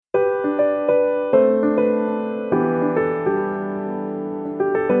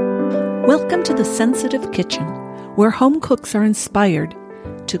Welcome to the Sensitive Kitchen, where home cooks are inspired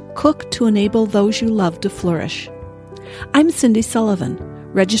to cook to enable those you love to flourish. I'm Cindy Sullivan,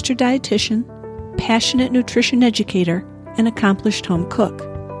 registered dietitian, passionate nutrition educator, and accomplished home cook.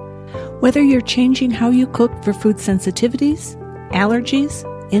 Whether you're changing how you cook for food sensitivities, allergies,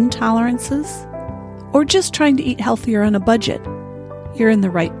 intolerances, or just trying to eat healthier on a budget, you're in the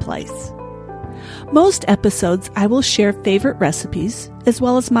right place. Most episodes, I will share favorite recipes as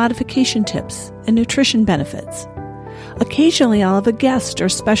well as modification tips and nutrition benefits. Occasionally, I'll have a guest or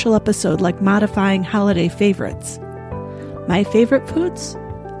special episode like modifying holiday favorites. My favorite foods?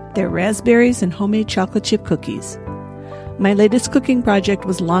 They're raspberries and homemade chocolate chip cookies. My latest cooking project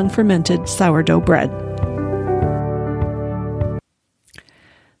was long-fermented sourdough bread.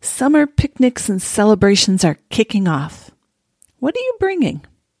 Summer picnics and celebrations are kicking off. What are you bringing?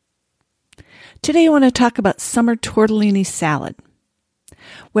 Today I want to talk about summer tortellini salad.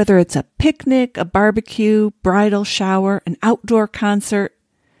 Whether it's a picnic, a barbecue, bridal shower, an outdoor concert,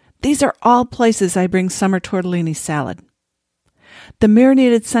 these are all places I bring summer tortellini salad. The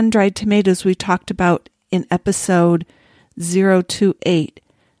marinated sun-dried tomatoes we talked about in episode 028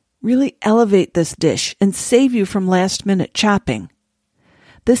 really elevate this dish and save you from last-minute chopping.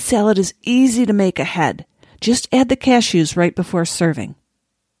 This salad is easy to make ahead. Just add the cashews right before serving.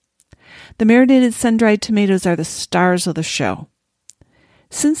 The marinated sun-dried tomatoes are the stars of the show.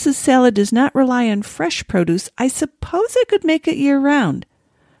 Since this salad does not rely on fresh produce, I suppose I could make it year-round,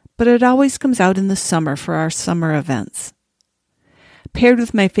 but it always comes out in the summer for our summer events. Paired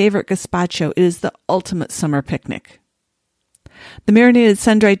with my favorite gazpacho, it is the ultimate summer picnic. The marinated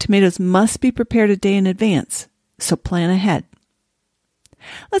sun-dried tomatoes must be prepared a day in advance, so plan ahead.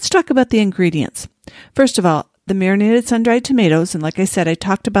 Let's talk about the ingredients. First of all, the marinated sun-dried tomatoes, and like I said, I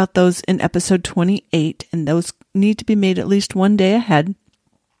talked about those in episode 28, and those need to be made at least one day ahead.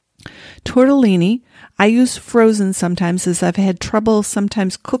 Tortellini, I use frozen sometimes as I've had trouble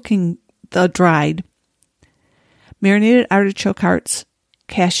sometimes cooking the dried. Marinated artichoke hearts,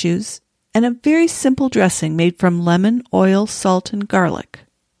 cashews, and a very simple dressing made from lemon, oil, salt, and garlic.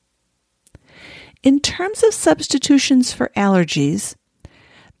 In terms of substitutions for allergies,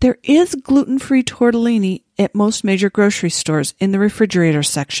 there is gluten-free tortellini at most major grocery stores in the refrigerator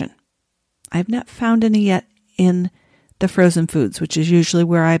section. I have not found any yet in the frozen foods, which is usually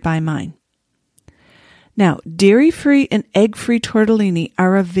where I buy mine. Now, dairy-free and egg-free tortellini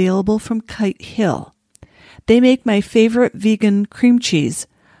are available from Kite Hill. They make my favorite vegan cream cheese,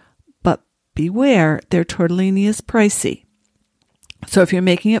 but beware, their tortellini is pricey. So if you're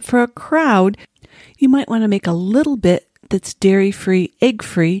making it for a crowd, you might want to make a little bit that's dairy-free,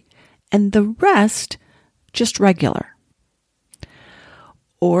 egg-free, and the rest just regular.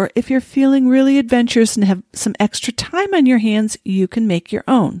 Or if you're feeling really adventurous and have some extra time on your hands, you can make your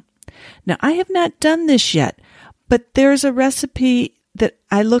own. Now, I have not done this yet, but there's a recipe that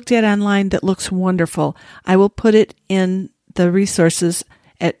I looked at online that looks wonderful. I will put it in the resources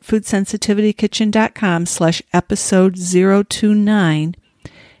at foodsensitivityKitchen.com/episode 029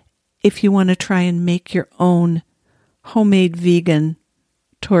 if you want to try and make your own homemade vegan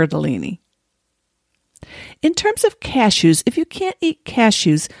tortellini. In terms of cashews, if you can't eat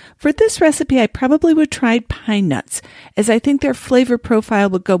cashews, for this recipe I probably would try pine nuts, as I think their flavor profile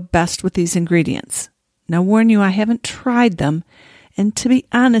would go best with these ingredients. Now, warn you, I haven't tried them, and to be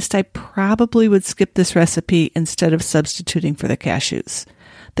honest, I probably would skip this recipe instead of substituting for the cashews.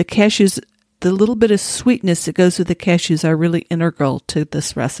 The cashews, the little bit of sweetness that goes with the cashews are really integral to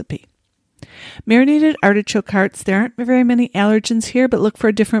this recipe. Marinated artichoke hearts. There aren't very many allergens here, but look for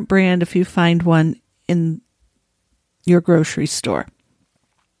a different brand if you find one in your grocery store.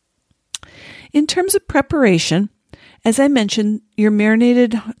 In terms of preparation, as I mentioned, your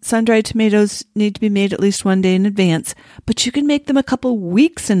marinated sun-dried tomatoes need to be made at least one day in advance, but you can make them a couple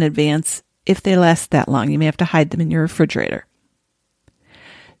weeks in advance if they last that long. You may have to hide them in your refrigerator.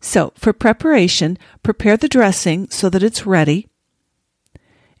 So for preparation, prepare the dressing so that it's ready.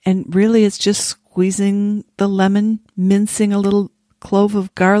 And really, it's just squeezing the lemon, mincing a little clove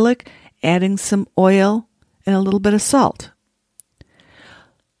of garlic, adding some oil, and a little bit of salt.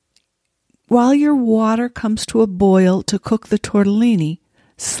 While your water comes to a boil to cook the tortellini,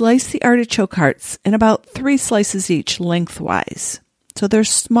 slice the artichoke hearts in about 3 slices each lengthwise. So they're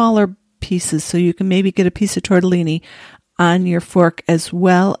smaller pieces, so you can maybe get a piece of tortellini on your fork as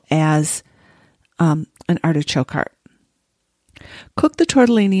well as an artichoke heart. Cook the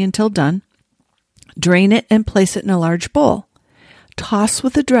tortellini until done. Drain it and place it in a large bowl. Toss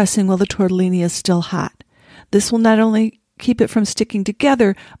with the dressing while the tortellini is still hot. This will not only keep it from sticking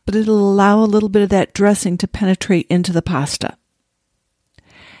together, but it'll allow a little bit of that dressing to penetrate into the pasta.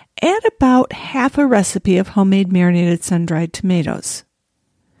 add about half a recipe of homemade marinated sun-dried tomatoes.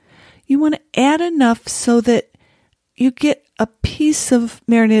 You want to add enough so that you get a piece of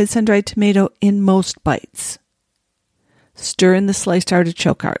marinated sun-dried tomato in most bites. Stir in the sliced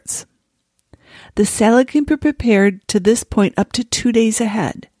artichoke hearts. The salad can be prepared to this point up to 2 days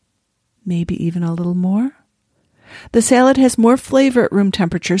ahead, maybe even a little more. The salad has more flavor at room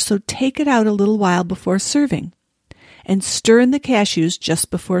temperature, so take it out a little while before serving, and stir in the cashews just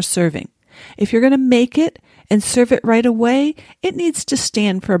before serving. If you're going to make it and serve it right away, it needs to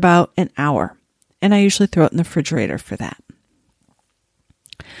stand for about an hour, and I usually throw it in the refrigerator for that.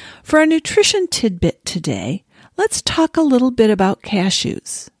 For our nutrition tidbit today, let's talk a little bit about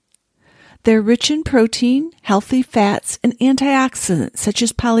cashews. They're rich in protein, healthy fats, and antioxidants such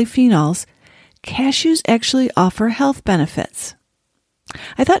as polyphenols. Cashews actually offer health benefits.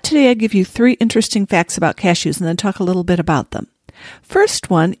 I thought today I'd give you 3 interesting facts about cashews and then talk a little bit about them.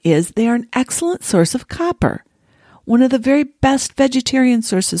 First one is they are an excellent source of copper. One of the very best vegetarian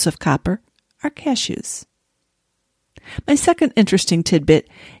sources of copper are cashews. My second interesting tidbit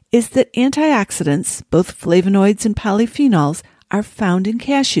is that antioxidants, both flavonoids and polyphenols, are found in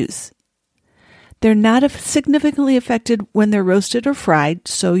cashews. They're not significantly affected when they're roasted or fried,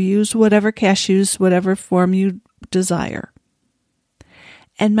 so use whatever cashews, whatever form you desire.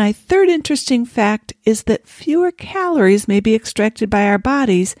 And my third interesting fact is that fewer calories may be extracted by our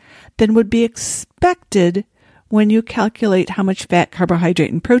bodies than would be expected when you calculate how much fat,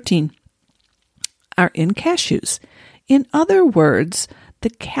 carbohydrate, and protein are in cashews. In other words, the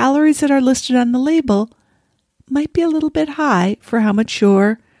calories that are listed on the label might be a little bit high for how much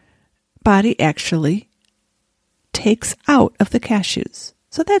your body actually takes out of the cashews.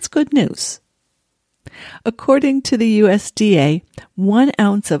 So that's good news. According to the USDA, 1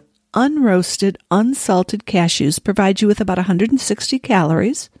 ounce of unroasted, unsalted cashews provides you with about 160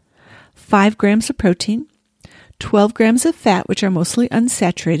 calories, 5 grams of protein, 12 grams of fat, which are mostly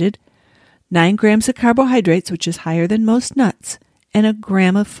unsaturated, 9 grams of carbohydrates, which is higher than most nuts, and a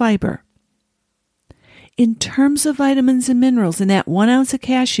gram of fiber. In terms of vitamins and minerals, in that 1 ounce of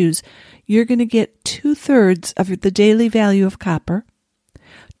cashews, you're going to get 2/3 of the daily value of copper,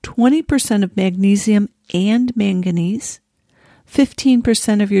 20% of magnesium and manganese,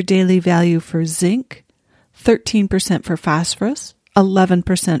 15% of your daily value for zinc, 13% for phosphorus,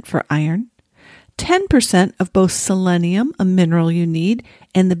 11% for iron, 10% of both selenium, a mineral you need,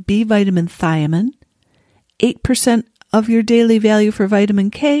 and the B vitamin thiamine, 8% of your daily value for vitamin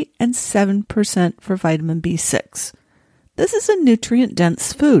K, and 7% for vitamin B6. This is a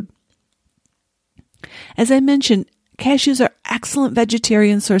nutrient-dense food. As I mentioned, cashews are excellent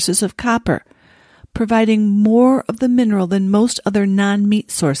vegetarian sources of copper, providing more of the mineral than most other non-meat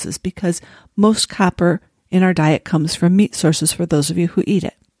sources because most copper in our diet comes from meat sources for those of you who eat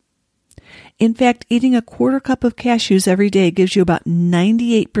it. In fact, eating a 1/4 cup of cashews every day gives you about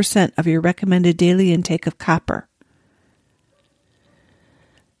 98% of your recommended daily intake of copper.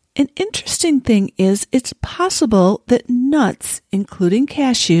 An interesting thing is it's possible that nuts, including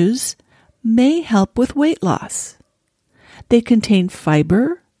cashews, may help with weight loss. They contain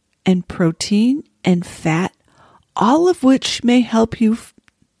fiber and protein and fat, all of which may help you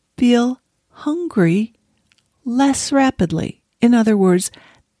feel hungry less rapidly. In other words,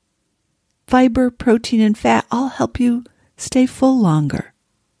 fiber, protein, and fat all help you stay full longer.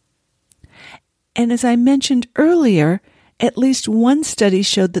 And as I mentioned earlier, at least one study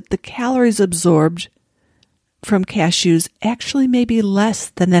showed that the calories absorbed from cashews actually may be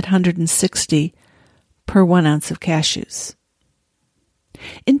less than that 160 per 1 ounce of cashews.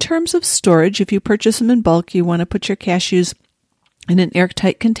 In terms of storage, if you purchase them in bulk, you want to put your cashews in an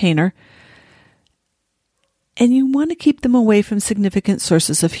airtight container, and you want to keep them away from significant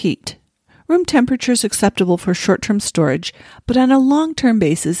sources of heat. Room temperature is acceptable for short-term storage, but on a long-term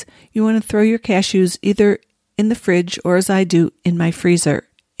basis, you want to throw your cashews either in the fridge or, as I do, in my freezer,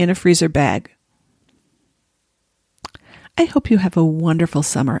 in a freezer bag. I hope you have a wonderful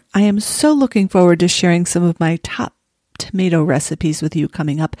summer. I am so looking forward to sharing some of my top tomato recipes with you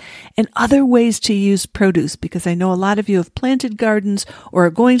coming up and other ways to use produce, because I know a lot of you have planted gardens or are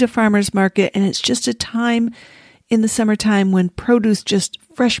going to farmers market, and it's just a time in the summertime when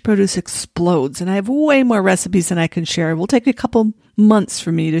fresh produce explodes, and I have way more recipes than I can share. It will take a couple months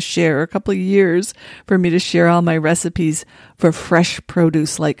for me to share, a couple of years for me to share all my recipes for fresh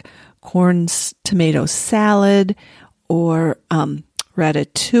produce like corn tomato salad or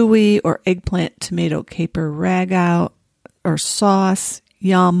ratatouille or eggplant tomato caper ragout or sauce.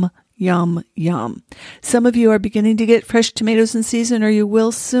 Yum, yum, yum. Some of you are beginning to get fresh tomatoes in season, or you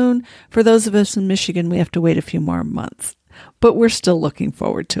will soon. For those of us in Michigan, we have to wait a few more months. but we're still looking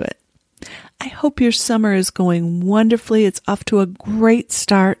forward to it. I hope your summer is going wonderfully. It's off to a great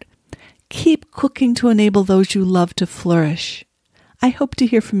start. Keep cooking to enable those you love to flourish. I hope to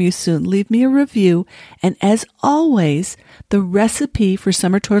hear from you soon. Leave me a review. And as always, the recipe for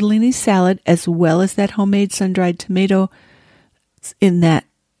summer tortellini salad, as well as that homemade sun-dried tomato in that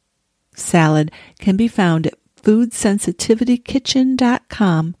salad, can be found at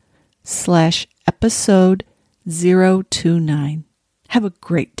foodsensitivityKitchen.com/episode 029. Have a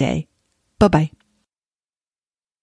great day. Bye-bye.